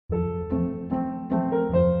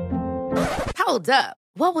Hold up.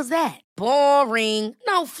 What was that? Boring.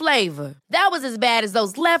 No flavor. That was as bad as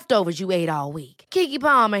those leftovers you ate all week. Keke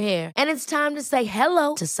Palmer here. And it's time to say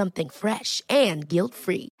hello to something fresh and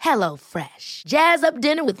guilt-free. Hello Fresh. Jazz up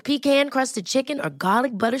dinner with pecan-crusted chicken or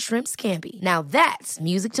garlic butter shrimp scampi. Now that's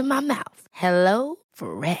music to my mouth. Hello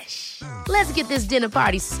Fresh. Let's get this dinner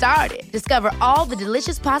party started. Discover all the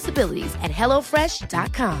delicious possibilities at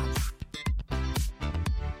hellofresh.com.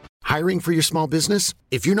 Hiring for your small business?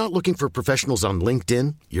 If you're not looking for professionals on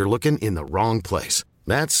LinkedIn, you're looking in the wrong place.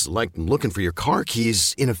 That's like looking for your car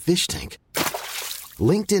keys in a fish tank.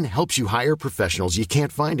 LinkedIn helps you hire professionals you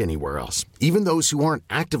can't find anywhere else, even those who aren't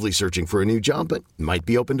actively searching for a new job but might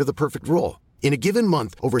be open to the perfect role. In a given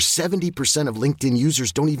month, over 70% of LinkedIn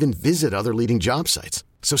users don't even visit other leading job sites.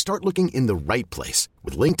 So start looking in the right place.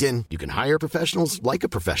 With LinkedIn, you can hire professionals like a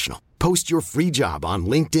professional. Post your free job on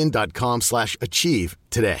linkedin.com/achieve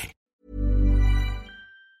today.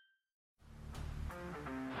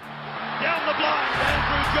 Down the blind,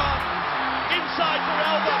 Andrew John. Inside for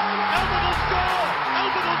Elba. Elba will score.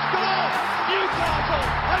 Elba will score. Newcastle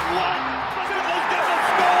have won. Siddle's going to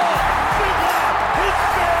score. Siddle, it's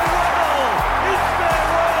farewell. It's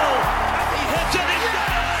farewell. And he hits it. He's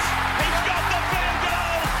got it. He's got the fair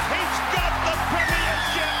goal. He's got the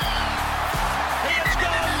premiership. He has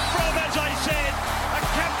gone from, as I said, a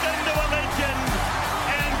captain to a legend.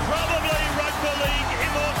 And probably rugby league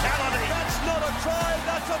immortality. That's not a try.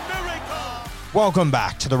 That's a miracle. Welcome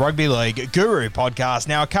back to the Rugby League Guru podcast.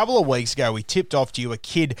 Now, a couple of weeks ago, we tipped off to you a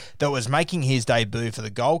kid that was making his debut for the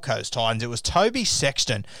Gold Coast Titans. It was Toby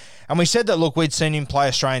Sexton. And we said that, look, we'd seen him play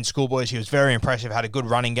Australian schoolboys. He was very impressive, had a good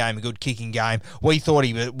running game, a good kicking game. We thought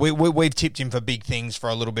we've tipped him for big things for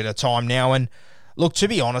a little bit of time now. And look, to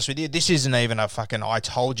be honest with you, this isn't even a fucking I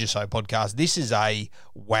told you so podcast. This is a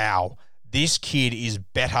wow. This kid is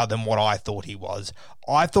better than what I thought he was.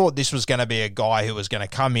 I thought this was going to be a guy who was going to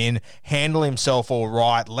come in, handle himself all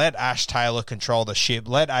right, let Ash Taylor control the ship,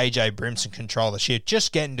 let AJ Brimson control the ship,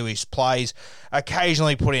 just get into his plays,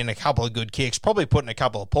 occasionally put in a couple of good kicks, probably put in a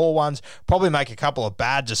couple of poor ones, probably make a couple of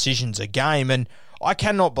bad decisions a game, and I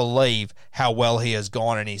cannot believe how well he has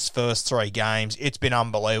gone in his first 3 games. It's been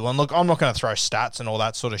unbelievable. And look, I'm not going to throw stats and all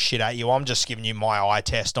that sort of shit at you. I'm just giving you my eye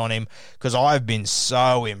test on him because I've been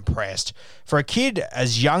so impressed. For a kid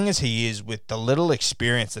as young as he is with the little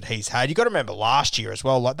experience that he's had, you got to remember last year as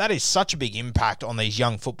well, like that is such a big impact on these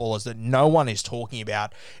young footballers that no one is talking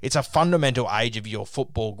about. It's a fundamental age of your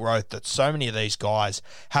football growth that so many of these guys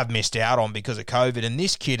have missed out on because of COVID. And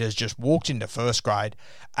this kid has just walked into first grade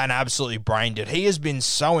and absolutely brained it. He has been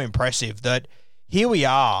so impressive that here we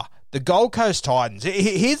are, the Gold Coast Titans.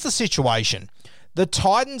 Here's the situation. The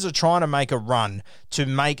Titans are trying to make a run to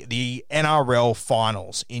make the NRL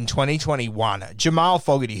finals in 2021. Jamal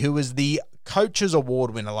Fogarty, who was the Coach's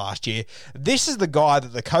Award winner last year, this is the guy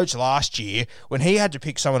that the coach last year, when he had to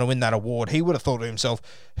pick someone to win that award, he would have thought to himself,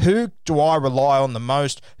 who do I rely on the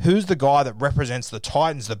most? Who's the guy that represents the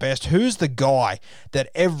Titans the best? Who's the guy that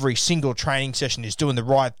every single training session is doing the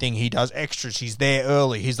right thing? He does extras. He's there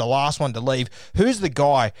early. He's the last one to leave. Who's the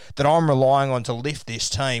guy that I'm relying on to lift this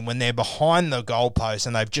team when they're behind the goalpost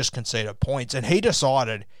and they've just conceded points? And he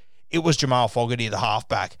decided it was Jamal Fogarty, the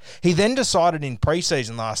halfback. He then decided in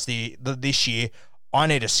preseason this year, I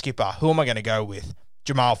need a skipper. Who am I going to go with?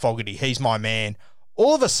 Jamal Fogarty. He's my man.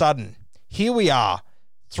 All of a sudden, here we are,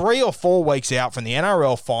 3 or 4 weeks out from the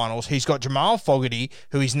NRL finals. He's got Jamal Fogarty,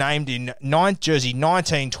 who he's named in jersey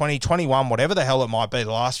 19, 20, 21, whatever the hell it might be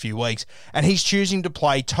the last few weeks, and he's choosing to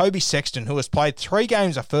play Toby Sexton, who has played 3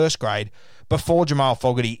 games of first grade before Jamal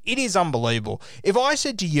Fogarty. It is unbelievable. If I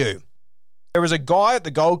said to you, there is a guy at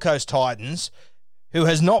the Gold Coast Titans who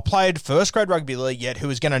has not played first grade rugby league yet who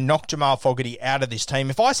is going to knock Jamal Fogarty out of this team.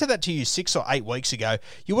 If I said that to you 6 or 8 weeks ago,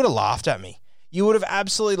 you would have laughed at me. You would have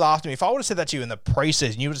absolutely laughed at me. If I would have said that to you in the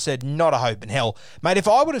preseason, you would have said, not a hope in hell. Mate, if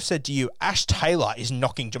I would have said to you, Ash Taylor is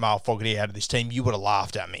knocking Jamal Fogarty out of this team, you would have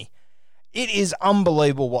laughed at me. It is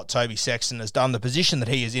unbelievable what Toby Sexton has done, the position that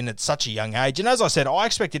he is in at such a young age. And as I said, I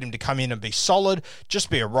expected him to come in and be solid, just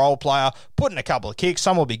be a role player, put in a couple of kicks.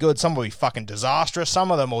 Some will be good, some will be fucking disastrous.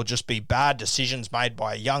 Some of them will just be bad decisions made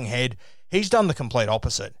by a young head. He's done the complete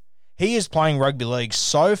opposite. He is playing rugby league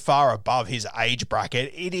so far above his age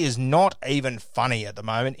bracket, it is not even funny at the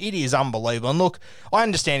moment. It is unbelievable. And look, I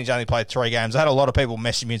understand he's only played 3 games. I had a lot of people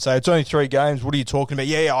message me and say, it's only 3 games. What are you talking about?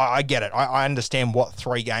 Yeah, I get it. I understand what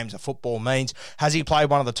 3 games of football means. Has he played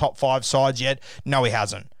one of the top 5 sides yet? No, he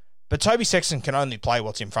hasn't. But Toby Sexton can only play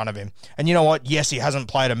what's in front of him. And you know what? Yes, he hasn't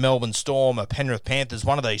played a Melbourne Storm, a Penrith Panthers,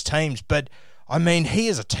 one of these teams, but I mean, he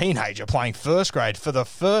is a teenager playing first grade for the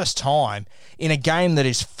first time in a game that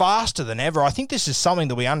is faster than ever. I think this is something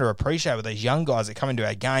that we underappreciate with these young guys that come into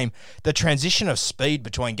our game, the transition of speed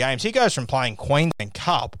between games. He goes from playing Queensland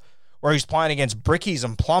Cup, where he's playing against brickies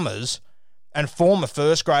and plumbers and former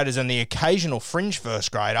first graders and the occasional fringe first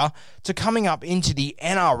grader, to coming up into the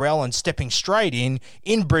NRL and stepping straight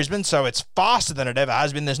in Brisbane. So it's faster than it ever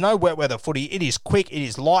has been. There's no wet weather footy. It is quick. It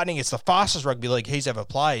is lightning. It's the fastest rugby league he's ever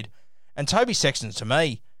played. And Toby Sexton, to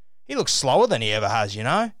me, he looks slower than he ever has, you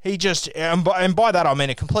know? He just, and by that I mean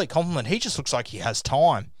a complete compliment, he just looks like he has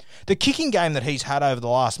time. The kicking game that he's had over the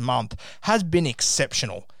last month has been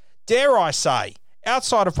exceptional. Dare I say,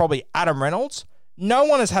 outside of probably Adam Reynolds, no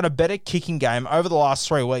one has had a better kicking game over the last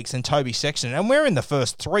 3 weeks than Toby Sexton. And we're in the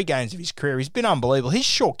first 3 games of his career. He's been unbelievable. His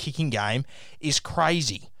short kicking game is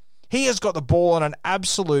crazy. He has got the ball on an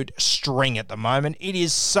absolute string at the moment. It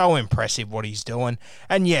is so impressive what he's doing.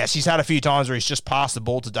 And yes, he's had a few times where he's just passed the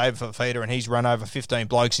ball to David Fifita and he's run over 15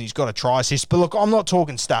 blokes and he's got a try assist. But look, I'm not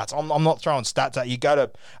talking stats. I'm not throwing stats at you. Go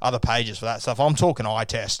to other pages for that stuff. I'm talking eye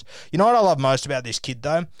test. You know what I love most about this kid,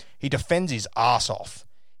 though? He defends his ass off.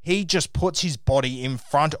 He just puts his body in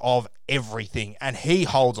front of everything, and he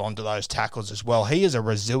holds on to those tackles as well. He is a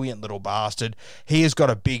resilient little bastard. He has got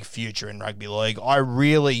a big future in rugby league. I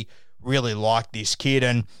really like this kid,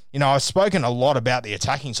 and you know, I've spoken a lot about the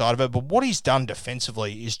attacking side of it, but what he's done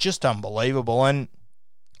defensively is just unbelievable. And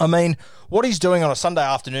I mean, what he's doing on a Sunday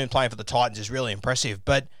afternoon playing for the Titans is really impressive,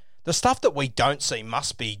 but the stuff that we don't see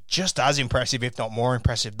must be just as impressive, if not more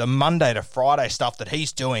impressive. The Monday to Friday stuff that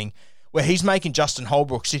he's doing, where he's making Justin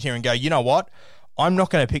Holbrook sit here and go, you know what? I'm not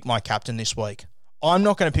going to pick my captain this week. I'm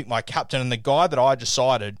not going to pick my captain. And the guy that I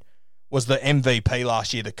decided was the MVP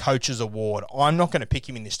last year, the Coach's Award. I'm not going to pick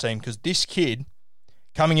him in this team because this kid,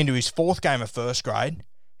 coming into his 4th game of first grade,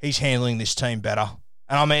 he's handling this team better.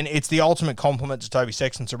 And I mean, it's the ultimate compliment to Toby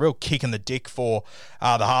Sexton. It's a real kick in the dick for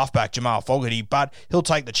the halfback, Jamal Fogarty, but he'll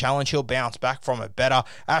take the challenge. He'll bounce back from it better.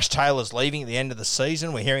 Ash Taylor's leaving at the end of the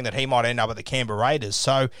season. We're hearing that he might end up at the Canberra Raiders.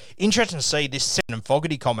 So interesting to see this Sexton and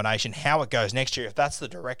Fogarty combination, how it goes next year, if that's the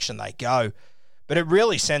direction they go. But it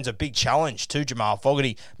really sends a big challenge to Jamal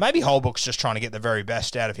Fogarty. Maybe Holbrook's just trying to get the very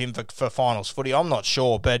best out of him for finals footy. I'm not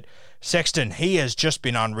sure. But Sexton, he has just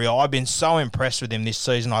been unreal. I've been so impressed with him this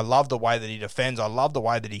season. I love the way that he defends. I love the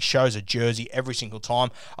way that he shows a jersey every single time.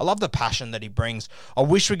 I love the passion that he brings. I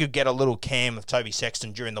wish we could get a little cam of Toby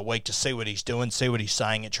Sexton during the week to see what he's doing, see what he's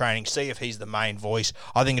saying at training, see if he's the main voice.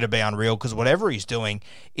 I think it'd be unreal because whatever he's doing,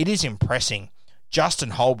 it is impressing Justin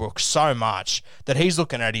Holbrook so much that he's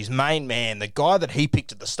looking at his main man, the guy that he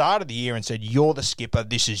picked at the start of the year and said, you're the skipper,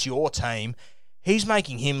 this is your team. He's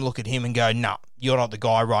making him look at him and go, no, you're not the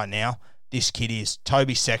guy right now. This kid is.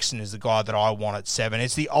 Toby Sexton is the guy that I want at 7.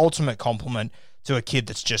 It's the ultimate compliment to a kid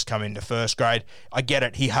that's just come into first grade. I get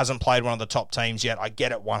it. He hasn't played one of the top teams yet. I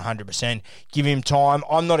get it 100%. Give him time.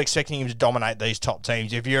 I'm not expecting him to dominate these top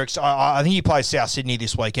teams. If you're, I think he plays South Sydney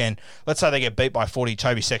this weekend. Let's say they get beat by 40.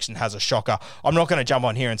 Toby Sexton has a shocker. I'm not going to jump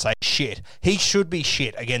on here and say shit. He should be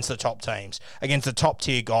shit against the top teams, against the top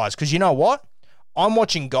tier guys. Because you know what? I'm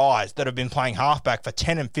watching guys that have been playing halfback for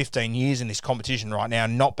 10 and 15 years in this competition right now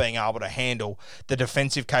not being able to handle the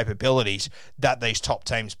defensive capabilities that these top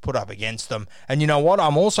teams put up against them. And you know what?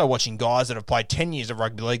 I'm also watching guys that have played 10 years of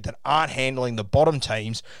rugby league that aren't handling the bottom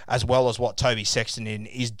teams as well as what Toby Sexton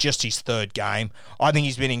is just his 3rd game. I think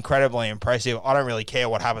he's been incredibly impressive. I don't really care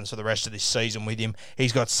what happens for the rest of this season with him.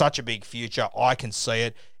 He's got such a big future. I can see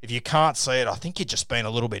it. If you can't see it, I think you're just being a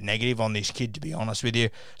little bit negative on this kid, to be honest with you.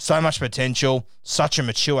 So much potential, such a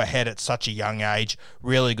mature head at such a young age,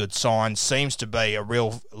 really good sign. Seems to be a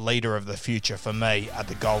real leader of the future for me at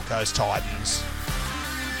the Gold Coast Titans.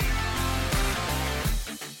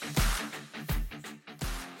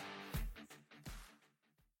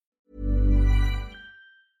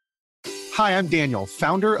 Hi, I'm Daniel,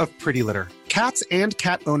 founder of Pretty Litter. Cats and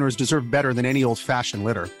cat owners deserve better than any old-fashioned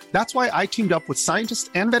litter. That's why I teamed up with scientists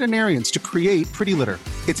and veterinarians to create Pretty Litter.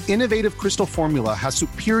 Its innovative crystal formula has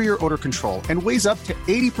superior odor control and weighs up to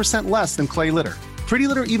 80% less than clay litter. Pretty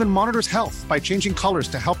Litter even monitors health by changing colors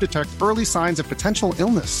to help detect early signs of potential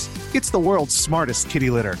illness. It's the world's smartest kitty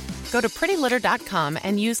litter. Go to prettylitter.com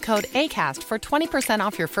and use code ACAST for 20%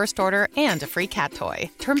 off your first order and a free cat toy.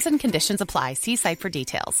 Terms and conditions apply. See site for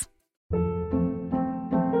details.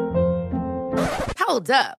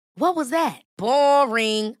 Hold up. What was that?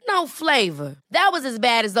 Boring. No flavor. That was as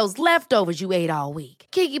bad as those leftovers you ate all week.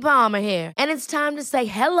 Keke Palmer here, and it's time to say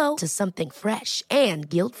hello to something fresh and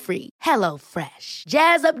guilt-free. Hello Fresh.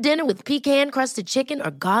 Jazz up dinner with pecan-crusted chicken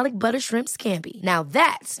or garlic butter shrimp scampi. Now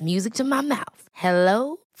that's music to my mouth.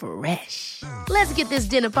 Hello Fresh. Let's get this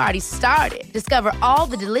dinner party started. Discover all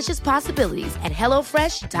the delicious possibilities at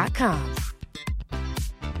HelloFresh.com.